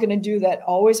 And am I going to do that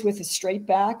always with a straight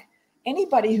back?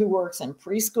 Anybody who works in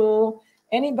preschool,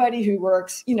 anybody who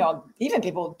works, even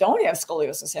people who don't have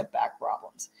scoliosis have back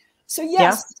problems. So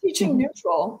yes, teaching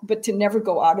neutral, but to never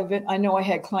go out of it. I know I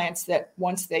had clients that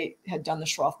once they had done the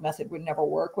Schroth method would never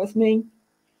work with me,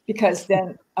 because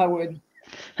then I would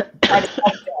try to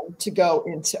help them to go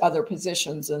into other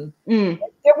positions, and they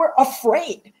were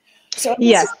afraid. So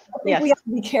I think we have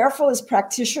to be careful as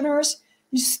practitioners.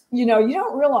 You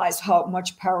don't realize how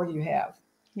much power you have.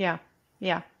 Yeah,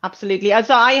 absolutely.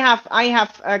 So I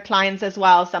have clients as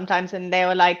well sometimes, and they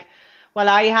were like, well,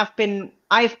 I've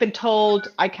been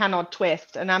told I cannot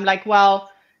twist. And I'm like, well,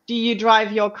 do you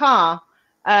drive your car?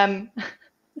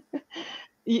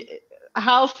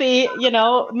 Healthy,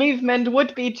 movement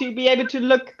would be to be able to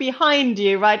look behind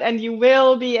you, right? And you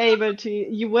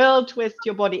will twist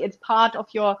your body. It's part of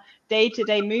your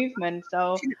day-to-day movement.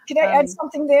 So can I add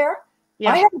something there?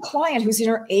 I have a client who's in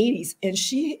her 80s, and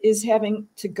she is having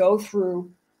to go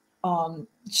through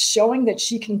showing that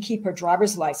she can keep her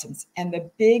driver's license. And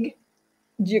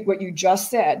what you just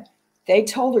said, they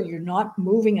told her, you're not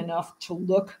moving enough to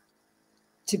look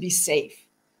to be safe.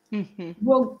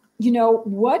 Well,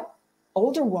 what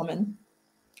older woman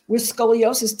with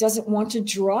scoliosis doesn't want to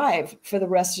drive for the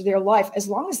rest of their life as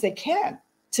long as they can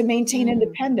to maintain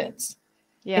independence.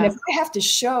 Yeah. And if I have to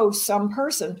show some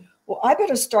person, well, I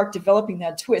better start developing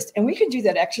that twist. And we can do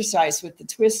that exercise with the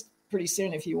twist pretty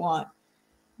soon if you want.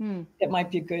 That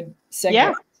might be a good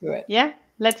segue to it. Yeah,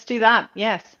 let's do that.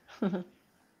 Yes.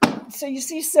 So you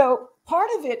see, so part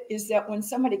of it is that when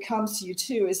somebody comes to you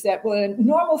too, is that when a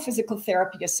normal physical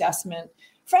therapy assessment,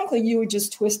 frankly, you would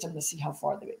just twist them to see how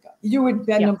far they would go. You would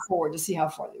bend them forward to see how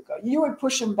far they would go. You would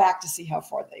push them back to see how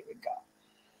far they would go.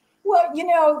 Well, you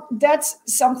know, that's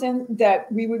something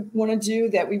that we would want to do,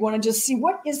 that we want to just see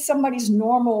what is somebody's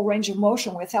normal range of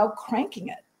motion without cranking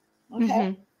it.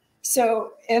 Okay.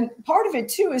 So, and part of it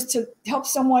too is to help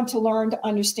someone to learn to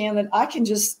understand that I can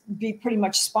just be pretty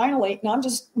much spinalate and I'm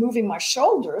just moving my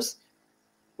shoulders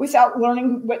without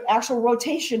learning what actual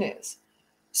rotation is.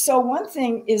 So one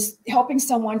thing is helping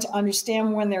someone to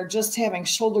understand when they're just having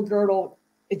shoulder girdle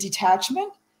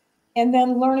detachment and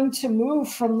then learning to move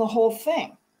from the whole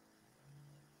thing.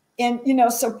 And, you know,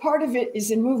 so part of it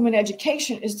is in movement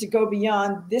education is to go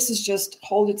beyond, this is just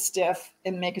hold it stiff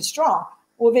and make it strong.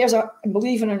 Well,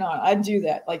 believe it or not, I do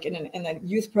that. Like in a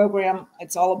youth program,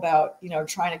 it's all about, you know,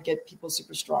 trying to get people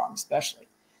super strong, especially.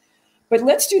 But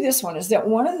let's do this one. Is that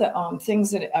one of the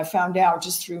things that I found out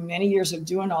just through many years of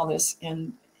doing all this,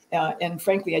 and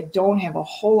frankly, I don't have a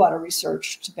whole lot of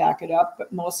research to back it up,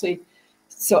 but mostly,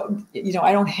 so, you know,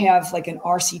 I don't have like an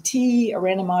RCT, a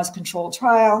randomized controlled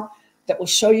trial that will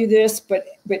show you this, but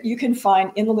you can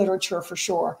find in the literature for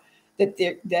sure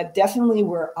that definitely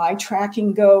where eye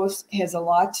tracking goes has a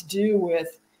lot to do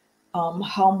with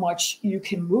how much you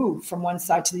can move from one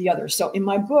side to the other. So in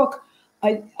my book,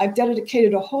 I've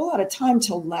dedicated a whole lot of time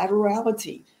to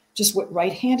laterality, just what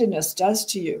right-handedness does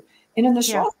to you. And in the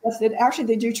Schroth method, actually,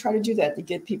 they do try to do that. They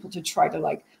get people to try to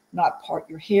like not part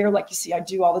your hair, like you see I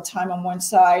do all the time on one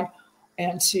side,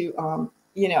 and to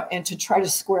you know, and to try to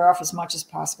square off as much as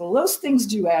possible. Those things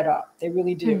do add up. They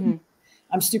really do.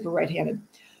 I'm super right-handed.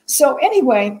 So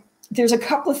anyway, there's a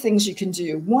couple of things you can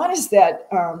do. One is that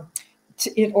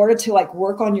in order to like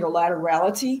work on your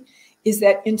laterality, is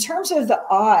that in terms of the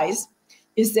eyes,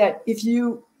 is that if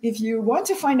you want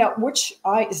to find out which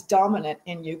eye is dominant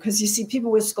in you, because you see people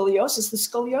with scoliosis, the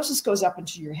scoliosis goes up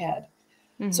into your head.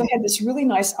 So I had this really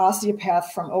nice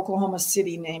osteopath from Oklahoma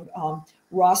City named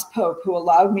Ross Pope, who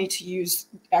allowed me to use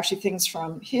actually things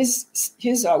from his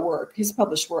work, his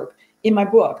published work in my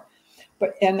book.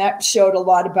 And that showed a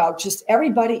lot about just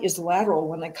everybody is lateral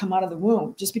when they come out of the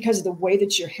womb, just because of the way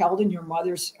that you're held in your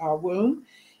mother's womb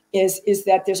is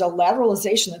that there's a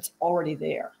lateralization that's already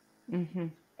there.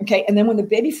 Okay. And then when the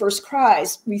baby first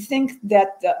cries, we think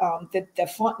that the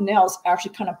fontanelles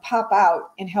actually kind of pop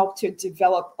out and help to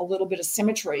develop a little bit of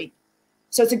symmetry.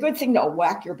 So it's a good thing to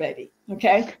whack your baby.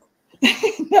 Okay.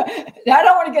 I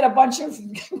don't want to get a bunch of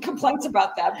complaints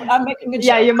about that, but I'm making a joke.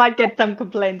 Yeah, you might get some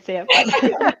complaints here.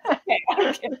 Okay.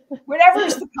 Whatever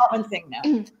is the common thing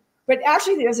now. But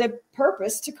actually, there's a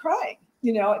purpose to crying,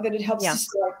 you know, that it helps to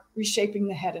start reshaping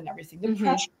the head and everything. The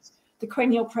pressures, the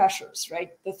cranial pressures,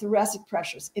 right? The thoracic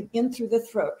pressures and in through the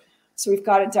throat. So we've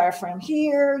got a diaphragm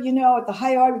here, you know, at the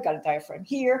hyoid, we've got a diaphragm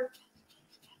here.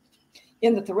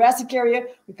 In the thoracic area,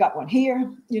 we've got one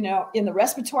here, you know, in the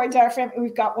respiratory diaphragm, and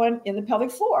we've got one in the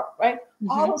pelvic floor, right?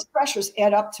 All those pressures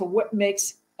add up to what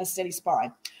makes a steady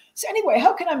spine. So anyway,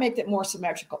 how can I make that more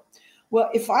symmetrical? Well,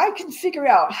 if I can figure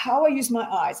out how I use my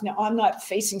eyes, now I'm not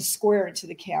facing square into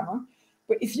the camera,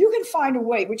 but if you can find a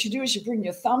way, what you do is you bring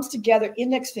your thumbs together,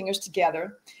 index fingers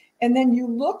together, and then you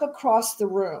look across the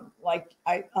room. Like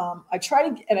I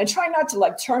try not to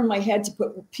like turn my head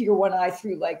to peer one eye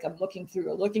through, like I'm looking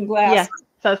through a looking glass. Yeah,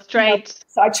 so straight. You know?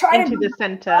 So I try into the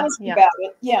center. Yeah. About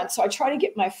it. Yeah. So I try to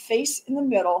get my face in the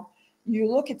middle. You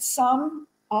look at some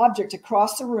object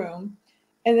across the room,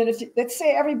 and then let's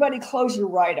say everybody close your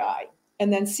right eye,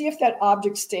 and then see if that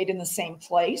object stayed in the same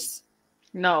place.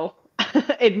 No,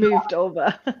 it moved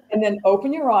over. And then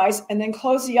open your eyes, and then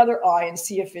close the other eye and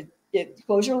see if it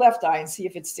close your left eye and see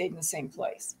if it stayed in the same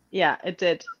place. Yeah, it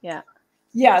did. Yeah.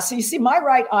 Yeah. So you see my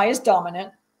right eye is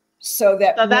dominant. So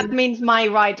that means my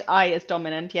right eye is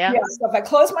dominant. Yeah. Yeah. So if I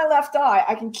close my left eye,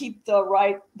 I can keep the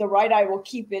right eye will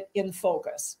keep it in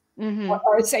focus,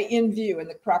 or I'd say in view, in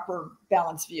the proper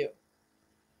balanced view.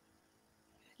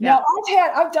 Yeah.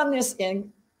 Now I've done this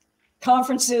in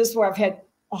conferences where I've had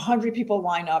 100 people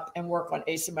line up and work on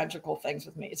asymmetrical things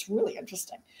with me. It's really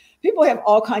interesting. People have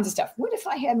all kinds of stuff. What if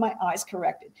I had my eyes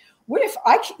corrected? What if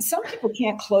some people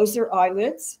can't close their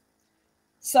eyelids?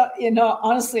 So, you know,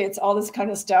 honestly, it's all this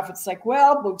kind of stuff. It's like,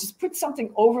 well, we'll just put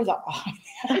something over the eye.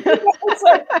 It's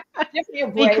like, give me a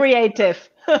break. Be creative.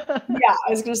 Yeah, I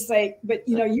was going to say, but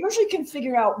you usually can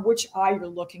figure out which eye you're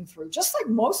looking through. Just like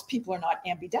most people are not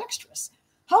ambidextrous.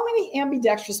 How many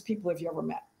ambidextrous people have you ever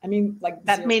met? I mean, like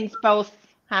that zero. means both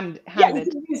Yeah, you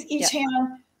handed. can use each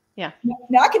hand. Yeah.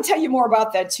 Now I can tell you more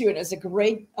about that too. And it's a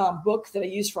great book that I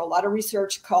use for a lot of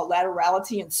research called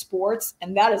Laterality in Sports.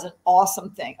 And that is an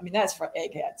awesome thing. I mean, that's for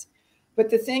eggheads. But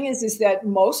the thing is that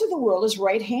most of the world is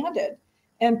right-handed.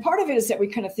 And part of it is that we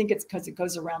kind of think it's because it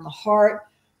goes around the heart.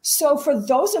 So for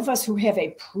those of us who have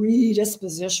a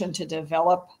predisposition to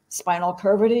develop spinal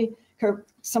curvature,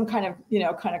 some kind of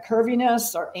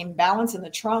curviness or imbalance in the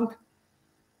trunk,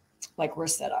 like we're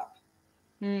set up.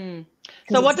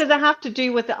 So what does it have to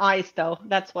do with the eyes, though?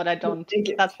 That's what I don't.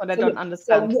 That's what I don't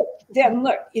understand. So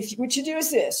look, what you do is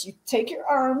this: you take your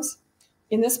arms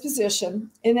in this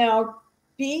position, and now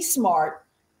be smart.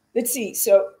 Let's see.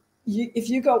 So if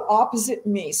you go opposite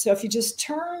me, so if you just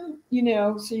turn,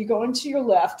 so you go into your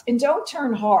left, and don't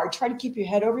turn hard. Try to keep your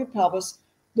head over your pelvis.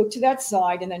 Look to that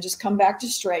side, and then just come back to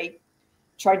straight.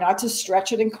 Try not to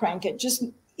stretch it and crank it. Just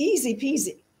easy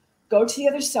peasy. Go to the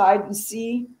other side and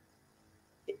see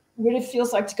what it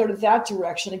feels like to go to that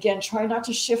direction. Again, try not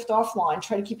to shift offline.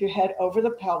 Try to keep your head over the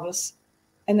pelvis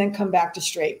and then come back to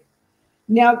straight.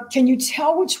 Now, can you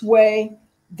tell which way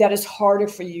that is harder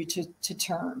for you to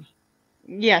turn?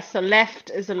 Yes, so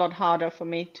left is a lot harder for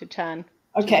me to turn.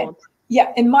 Okay. Towards.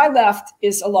 Yeah, and my left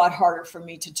is a lot harder for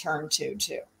me to turn to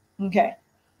too. Okay.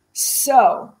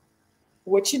 So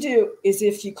what you do is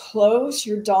if you close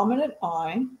your dominant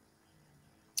eye,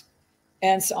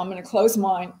 and so I'm going to close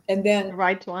mine, and then the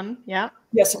right one, yeah.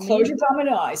 Yeah, so close your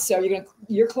dominant eye. So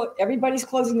everybody's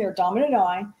closing their dominant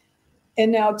eye,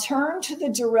 and now turn to the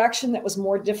direction that was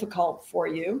more difficult for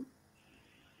you.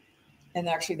 And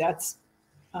actually,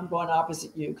 I'm going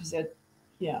opposite you because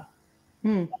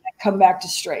come back to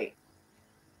straight.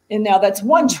 And now that's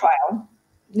one trial.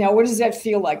 Now, what does that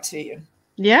feel like to you?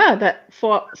 Yeah, that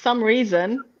for some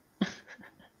reason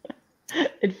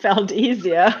it felt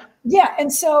easier. Yeah.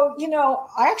 And so,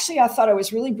 I thought I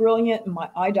was really brilliant, and my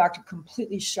eye doctor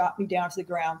completely shot me down to the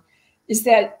ground, is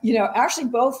that, actually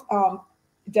both,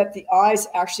 that the eyes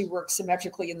actually work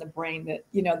symmetrically in the brain, that,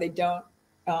 they don't,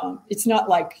 it's not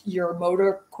like your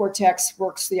motor cortex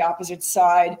works the opposite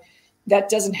side. That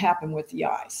doesn't happen with the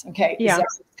eyes. Okay. Yeah. It's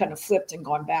actually kind of flipped and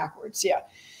gone backwards. Yeah.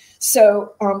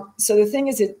 So, so the thing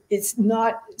is, it's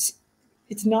not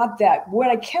that. What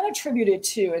I can attribute it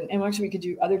to, and actually we could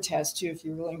do other tests too, if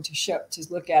you're willing to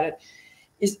look at it,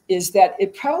 is that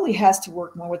it probably has to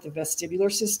work more with the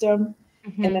vestibular system.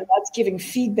 Mm-hmm. And then that's giving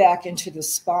feedback into the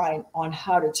spine on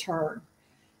how to turn.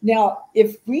 Now,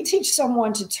 if we teach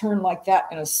someone to turn like that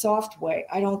in a soft way,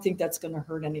 I don't think that's going to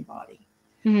hurt anybody.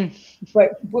 Mm-hmm.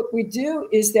 But what we do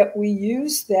is that we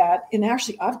use that, and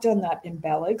actually I've done that in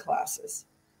ballet classes,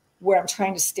 where I'm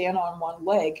trying to stand on one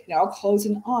leg, and I'll close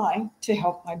an eye to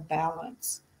help my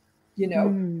balance,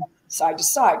 side to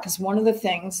side. Because one of the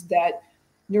things that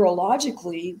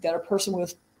neurologically that a person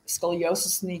with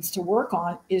scoliosis needs to work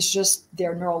on is just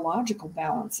their neurological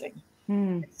balancing.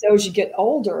 So as you get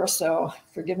older, so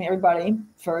forgive me, everybody,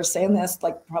 for saying this,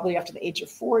 like probably after the age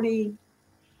of 40,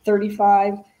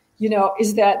 35,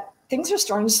 is that things are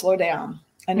starting to slow down.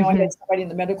 I know I had somebody in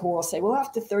the medical world say, well,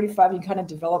 after 35, you kind of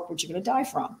develop what you're going to die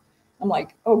from. I'm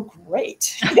like, oh,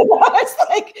 great. It's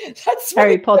like, that's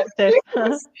very positive.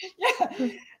 Yeah.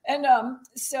 And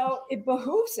so it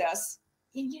behooves us,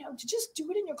 to just do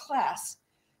it in your class.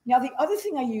 Now, the other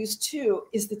thing I use too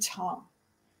is the tongue.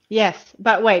 Yes,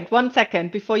 but wait 1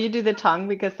 second before you do the tongue,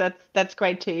 because that's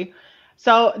great too.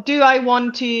 So do I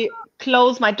want to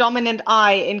close my dominant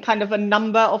eye in kind of a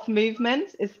number of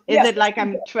movements? Is it like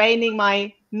I'm training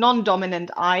my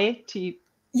non-dominant eye to?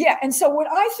 Yeah, and so what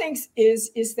I think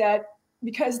is that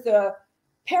because the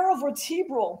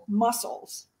paravertebral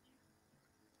muscles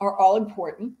are all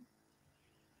important,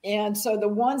 and so the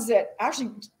ones that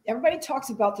actually everybody talks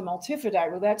about the multifidi,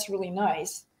 well, that's really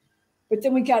nice. But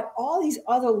then we got all these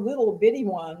other little bitty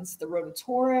ones, the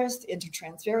rotatorus, the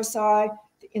intertransversi,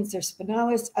 the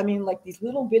interspinalis. I mean, like these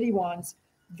little bitty ones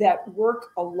that work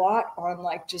a lot on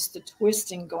like just the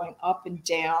twisting going up and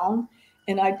down.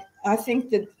 And I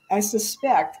think that I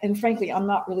suspect, and frankly, I'm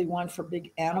not really one for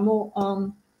big animal,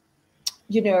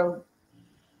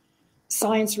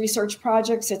 science research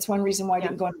projects. That's one reason why I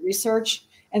didn't go into research.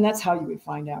 And that's how you would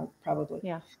find out probably.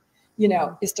 Yeah.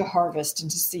 Is to harvest and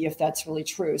to see if that's really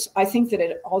true. So I think that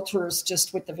it alters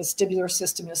just what the vestibular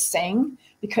system is saying,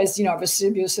 because, our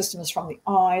vestibular system is from the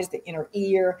eyes, the inner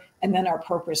ear, and then our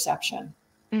proprioception.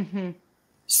 Mm-hmm.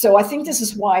 So I think this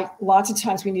is why lots of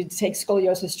times we need to take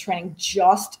scoliosis training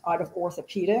just out of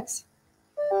orthopedics,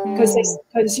 Because,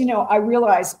 I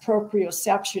realize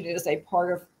proprioception is a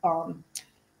part of,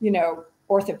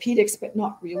 orthopedics, but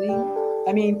not really.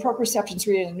 I mean, proprioception is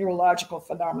really a neurological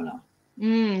phenomenon.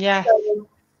 Yeah. So,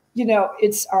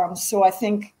 it's, so I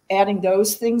think adding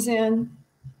those things in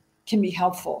can be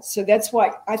helpful. So that's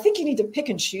why I think you need to pick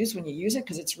and choose when you use it,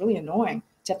 because it's really annoying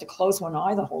to have to close one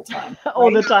eye the whole time.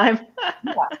 All the time.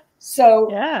 Yeah. So,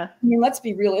 yeah. I mean, let's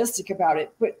be realistic about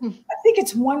it. But I think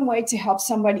it's one way to help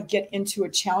somebody get into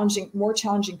a more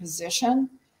challenging position,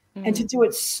 and to do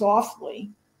it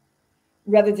softly,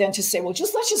 rather than to say, well,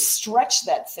 let's just stretch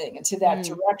that thing into that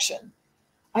direction.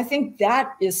 I think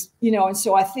that is, and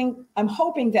so I'm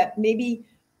hoping that maybe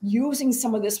using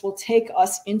some of this will take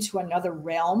us into another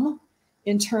realm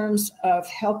in terms of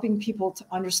helping people to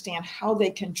understand how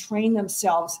they can train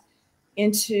themselves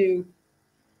into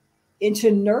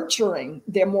nurturing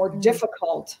their more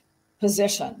difficult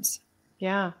positions.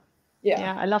 Yeah.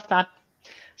 I love that.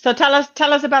 So tell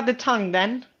us about the tongue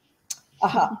then.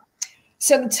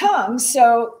 So the tongue,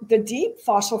 so the deep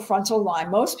facial-frontal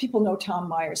line, most people know Tom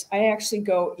Myers. I've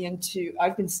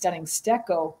been studying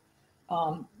Stecco,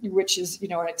 which is,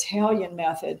 an Italian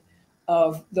method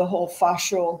of the whole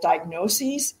fascial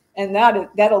diagnoses. And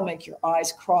that'll make your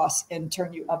eyes cross and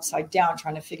turn you upside down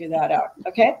trying to figure that out.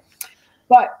 Okay.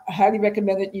 But I highly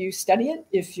recommend that you study it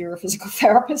if you're a physical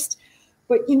therapist.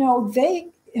 But, they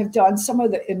have done some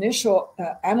of the initial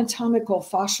anatomical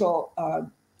fascial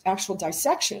actual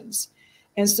dissections.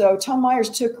 And so Tom Myers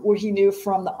took what he knew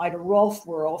from the Ida Rolf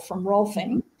world, from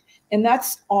Rolfing, and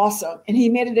that's awesome. And he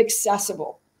made it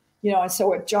accessible, and so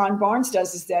what John Barnes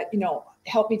does is that,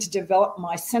 help me to develop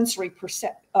my sensory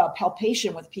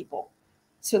palpation with people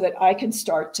so that I can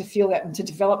start to feel that and to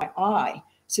develop my eye.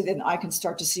 So then I can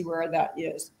start to see where that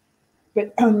is.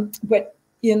 But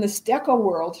in the Stecco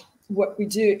world, what we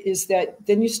do is that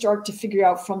then you start to figure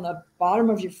out from the bottom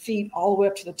of your feet all the way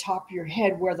up to the top of your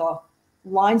head where the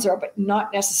lines are, but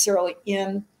not necessarily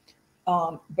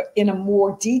but in a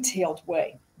more detailed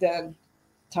way than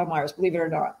Tom Myers, believe it or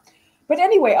not. But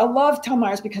anyway, I love Tom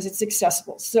Myers because it's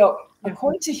accessible. So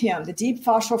according to him, the deep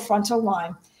fascial frontal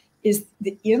line is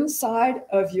the inside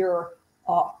of your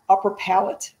upper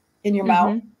palate in your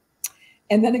mouth.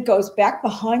 And then it goes back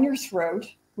behind your throat,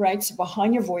 right? So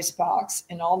behind your voice box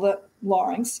and all the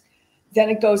larynx. Then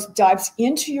it dives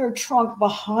into your trunk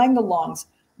behind the lungs,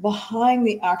 behind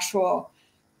the actual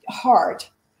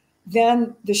heart.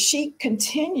 Then the sheet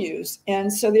continues.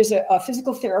 And so there's a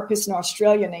physical therapist in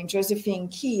Australia named Josephine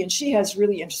Key, and she has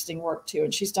really interesting work too.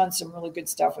 And she's done some really good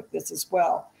stuff with this as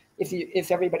well,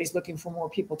 if everybody's looking for more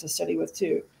people to study with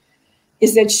too.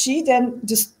 Is that she then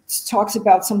just talks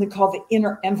about something called the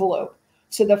inner envelope.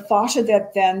 So the fascia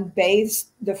that then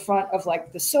bathes the front of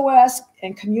like the psoas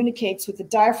and communicates with the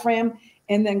diaphragm,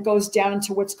 and then goes down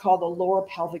into what's called the lower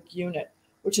pelvic unit,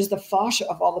 which is the fascia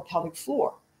of all the pelvic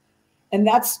floor. And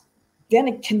then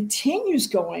it continues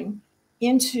going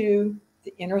into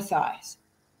the inner thighs,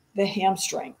 the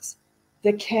hamstrings,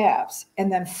 the calves,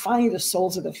 and then finally the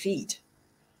soles of the feet.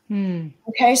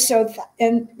 Okay, so,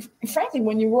 and frankly,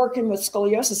 when you're working with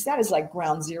scoliosis, that is like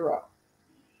ground zero,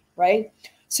 right?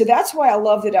 So that's why I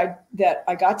love that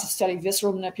I got to study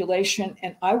visceral manipulation,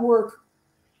 and I work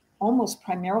almost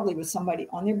primarily with somebody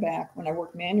on their back when I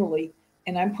work manually,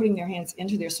 and I'm putting their hands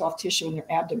into their soft tissue in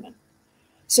their abdomen.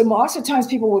 So lots of times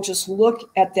people will just look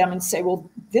at them and say, well,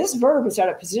 this vertebra is out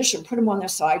of position, put them on their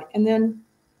side, and then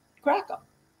crack them.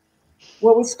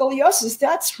 Well, with scoliosis,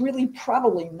 that's really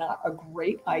probably not a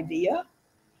great idea.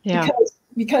 Yeah.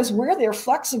 Because where they're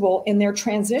flexible in their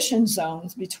transition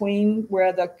zones between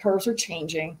where the curves are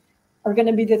changing are going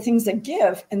to be the things that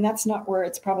give, and that's not where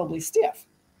it's probably stiff.